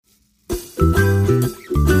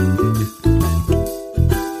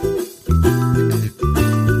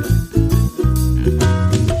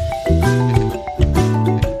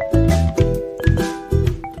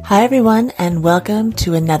everyone, and welcome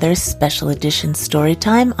to another special edition story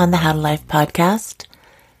time on the How to Life podcast.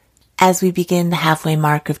 As we begin the halfway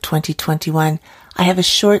mark of 2021, I have a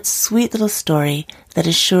short, sweet little story that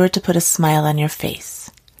is sure to put a smile on your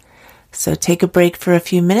face. So take a break for a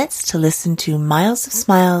few minutes to listen to Miles of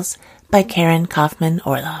Smiles by Karen Kaufman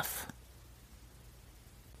Orloff.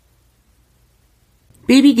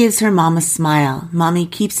 Baby gives her mom a smile. Mommy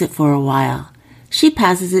keeps it for a while. She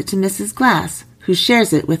passes it to Mrs. Glass, who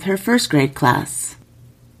shares it with her first grade class.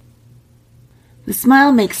 The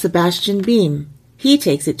smile makes Sebastian beam. He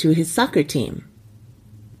takes it to his soccer team.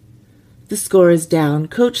 The score is down.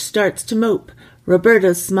 Coach starts to mope.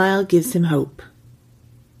 Roberto's smile gives him hope.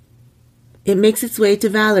 It makes its way to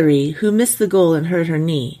Valerie, who missed the goal and hurt her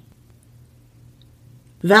knee.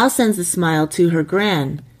 Val sends a smile to her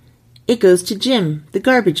gran. It goes to Jim, the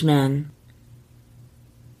garbage man.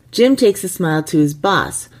 Jim takes a smile to his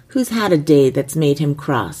boss, who's had a day that's made him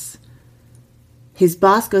cross. His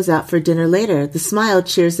boss goes out for dinner later. The smile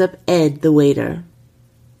cheers up Ed, the waiter.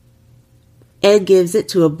 Ed gives it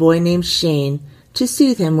to a boy named Shane to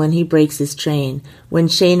soothe him when he breaks his train. When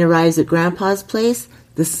Shane arrives at Grandpa's place,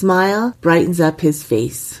 the smile brightens up his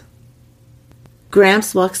face.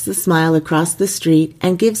 Gramps walks the smile across the street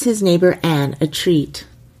and gives his neighbor Ann a treat.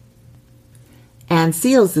 Ann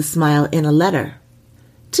seals the smile in a letter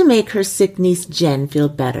to make her sick niece Jen feel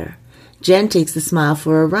better. Jen takes the smile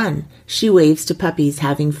for a run. She waves to puppies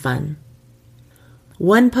having fun.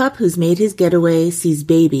 One pup who's made his getaway sees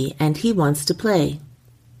Baby and he wants to play.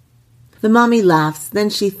 The mommy laughs, then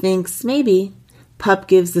she thinks, maybe. Pup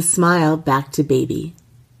gives the smile back to Baby.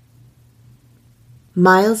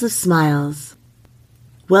 Miles of Smiles.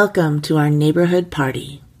 Welcome to our neighborhood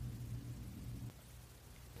party.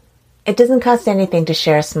 It doesn't cost anything to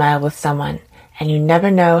share a smile with someone. And you never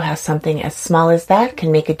know how something as small as that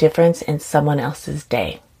can make a difference in someone else's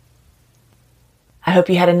day. I hope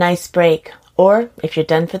you had a nice break, or if you're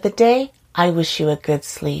done for the day, I wish you a good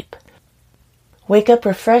sleep. Wake up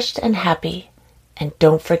refreshed and happy, and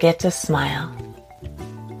don't forget to smile.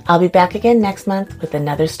 I'll be back again next month with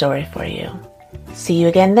another story for you. See you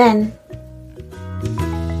again then.